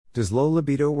Does low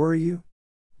libido worry you?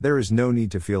 There is no need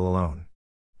to feel alone.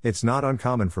 It's not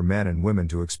uncommon for men and women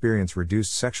to experience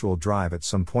reduced sexual drive at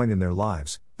some point in their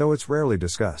lives, though it's rarely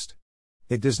discussed.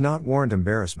 It does not warrant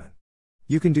embarrassment.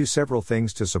 You can do several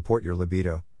things to support your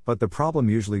libido, but the problem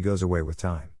usually goes away with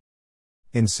time.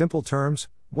 In simple terms,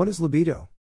 what is libido?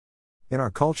 In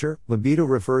our culture, libido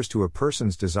refers to a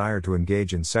person's desire to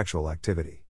engage in sexual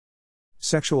activity.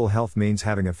 Sexual health means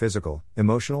having a physical,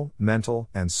 emotional, mental,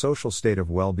 and social state of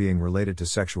well-being related to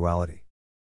sexuality.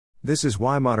 This is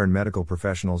why modern medical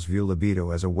professionals view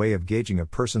libido as a way of gauging a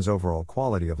person's overall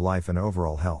quality of life and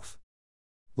overall health.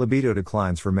 Libido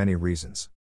declines for many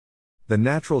reasons. The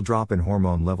natural drop in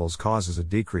hormone levels causes a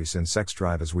decrease in sex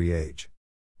drive as we age.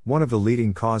 One of the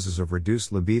leading causes of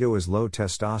reduced libido is low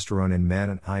testosterone in men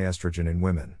and high estrogen in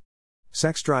women.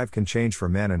 Sex drive can change for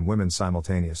men and women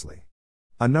simultaneously.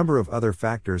 A number of other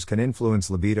factors can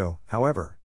influence libido,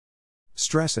 however.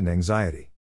 Stress and anxiety.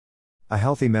 A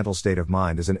healthy mental state of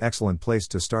mind is an excellent place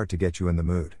to start to get you in the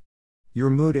mood.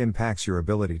 Your mood impacts your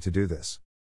ability to do this.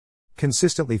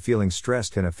 Consistently feeling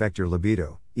stressed can affect your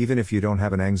libido, even if you don't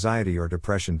have an anxiety or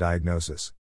depression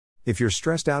diagnosis. If you're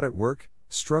stressed out at work,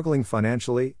 struggling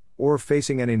financially, or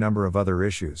facing any number of other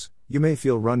issues, you may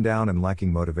feel run down and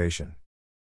lacking motivation.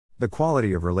 The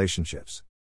quality of relationships.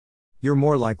 You're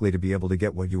more likely to be able to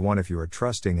get what you want if you are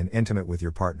trusting and intimate with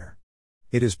your partner.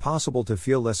 It is possible to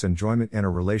feel less enjoyment in a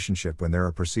relationship when there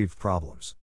are perceived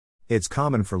problems. It's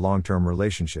common for long-term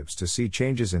relationships to see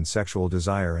changes in sexual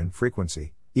desire and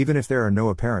frequency, even if there are no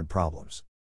apparent problems.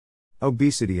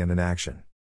 Obesity and inaction.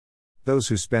 Those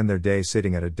who spend their day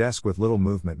sitting at a desk with little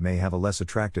movement may have a less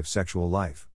attractive sexual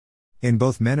life. In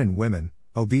both men and women,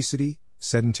 obesity,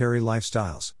 sedentary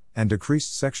lifestyles, and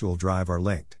decreased sexual drive are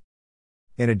linked.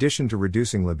 In addition to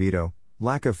reducing libido,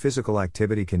 lack of physical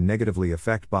activity can negatively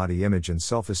affect body image and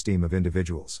self-esteem of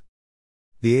individuals.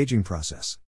 The aging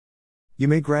process. You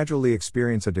may gradually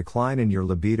experience a decline in your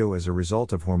libido as a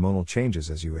result of hormonal changes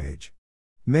as you age.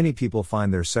 Many people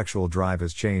find their sexual drive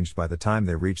has changed by the time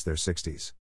they reach their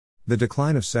 60s. The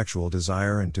decline of sexual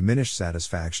desire and diminished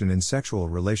satisfaction in sexual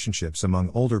relationships among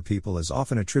older people is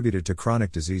often attributed to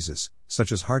chronic diseases,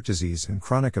 such as heart disease and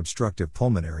chronic obstructive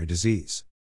pulmonary disease.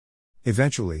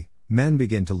 Eventually, men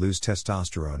begin to lose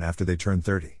testosterone after they turn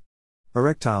 30.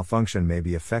 Erectile function may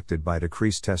be affected by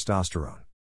decreased testosterone.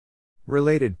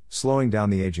 Related, slowing down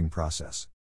the aging process.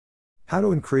 How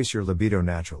to increase your libido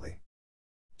naturally.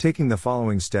 Taking the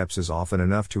following steps is often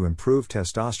enough to improve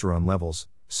testosterone levels,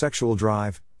 sexual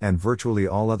drive, and virtually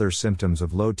all other symptoms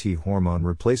of low T hormone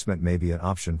replacement may be an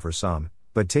option for some,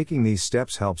 but taking these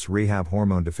steps helps rehab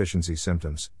hormone deficiency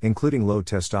symptoms, including low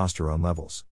testosterone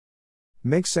levels.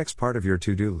 Make sex part of your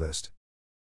to-do list.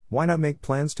 Why not make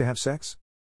plans to have sex?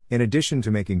 In addition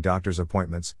to making doctor's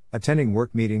appointments, attending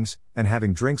work meetings, and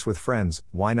having drinks with friends,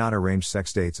 why not arrange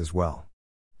sex dates as well?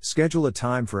 Schedule a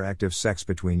time for active sex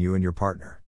between you and your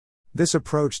partner. This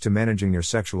approach to managing your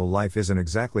sexual life isn't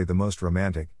exactly the most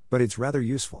romantic, but it's rather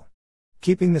useful.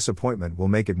 Keeping this appointment will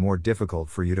make it more difficult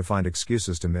for you to find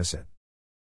excuses to miss it.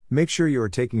 Make sure you are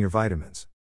taking your vitamins.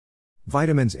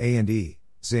 Vitamins A and E,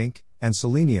 zinc, and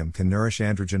selenium can nourish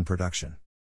androgen production.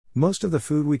 Most of the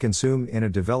food we consume in a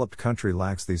developed country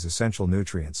lacks these essential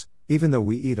nutrients, even though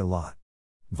we eat a lot.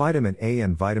 Vitamin A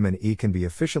and vitamin E can be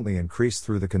efficiently increased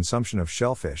through the consumption of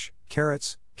shellfish,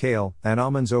 carrots, kale, and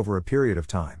almonds over a period of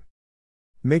time.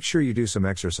 Make sure you do some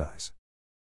exercise.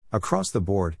 Across the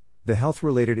board, the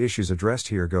health-related issues addressed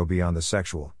here go beyond the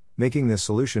sexual, making this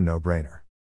solution no-brainer.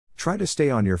 Try to stay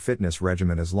on your fitness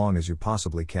regimen as long as you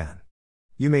possibly can.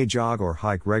 You may jog or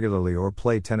hike regularly or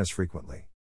play tennis frequently.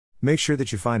 Make sure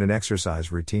that you find an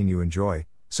exercise routine you enjoy,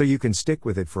 so you can stick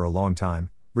with it for a long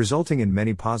time, resulting in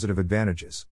many positive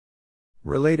advantages.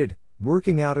 Related,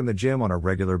 working out in the gym on a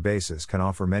regular basis can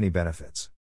offer many benefits.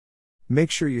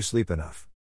 Make sure you sleep enough.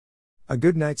 A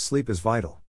good night's sleep is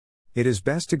vital. It is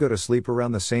best to go to sleep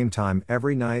around the same time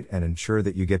every night and ensure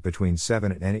that you get between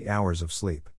 7 and 8 hours of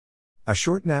sleep. A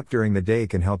short nap during the day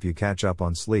can help you catch up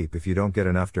on sleep if you don't get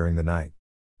enough during the night.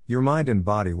 Your mind and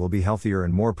body will be healthier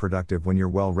and more productive when you're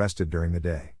well rested during the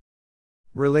day.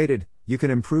 Related, you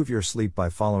can improve your sleep by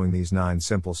following these 9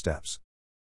 simple steps.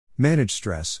 Manage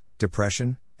stress,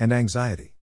 depression, and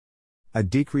anxiety. A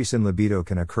decrease in libido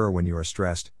can occur when you are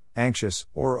stressed, anxious,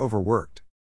 or overworked.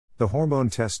 The hormone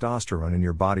testosterone in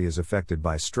your body is affected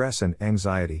by stress and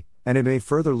anxiety, and it may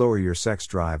further lower your sex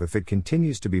drive if it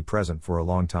continues to be present for a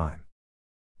long time.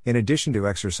 In addition to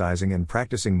exercising and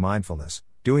practicing mindfulness,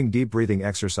 doing deep breathing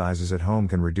exercises at home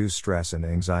can reduce stress and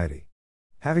anxiety.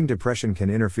 Having depression can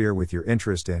interfere with your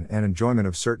interest in and enjoyment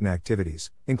of certain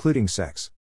activities, including sex.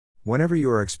 Whenever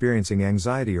you are experiencing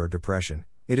anxiety or depression,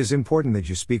 it is important that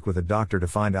you speak with a doctor to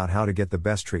find out how to get the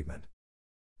best treatment.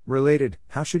 Related,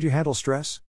 how should you handle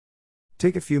stress?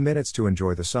 Take a few minutes to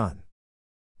enjoy the sun.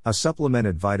 A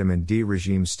supplemented vitamin D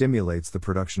regime stimulates the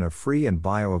production of free and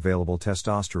bioavailable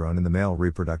testosterone in the male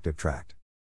reproductive tract.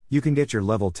 You can get your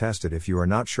level tested if you are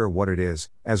not sure what it is,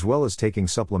 as well as taking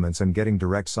supplements and getting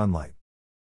direct sunlight.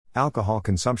 Alcohol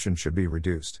consumption should be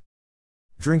reduced.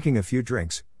 Drinking a few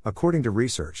drinks, according to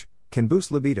research, can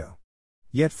boost libido.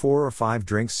 Yet 4 or 5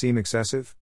 drinks seem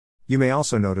excessive? You may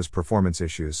also notice performance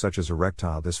issues such as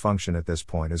erectile dysfunction at this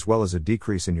point, as well as a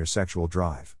decrease in your sexual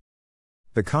drive.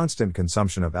 The constant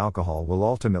consumption of alcohol will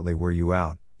ultimately wear you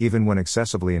out, even when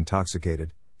excessively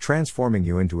intoxicated, transforming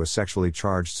you into a sexually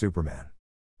charged Superman.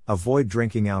 Avoid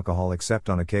drinking alcohol except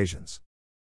on occasions.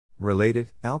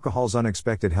 Related, alcohol's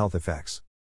unexpected health effects.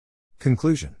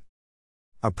 Conclusion.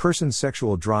 A person's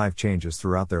sexual drive changes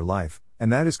throughout their life,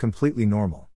 and that is completely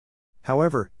normal.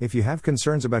 However, if you have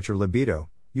concerns about your libido,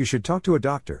 you should talk to a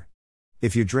doctor.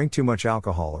 If you drink too much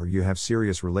alcohol or you have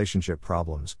serious relationship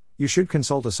problems, you should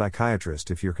consult a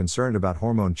psychiatrist if you're concerned about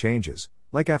hormone changes,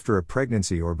 like after a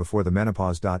pregnancy or before the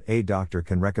menopause. A doctor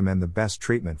can recommend the best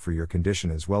treatment for your condition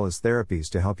as well as therapies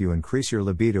to help you increase your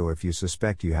libido if you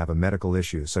suspect you have a medical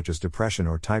issue such as depression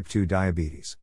or type 2 diabetes.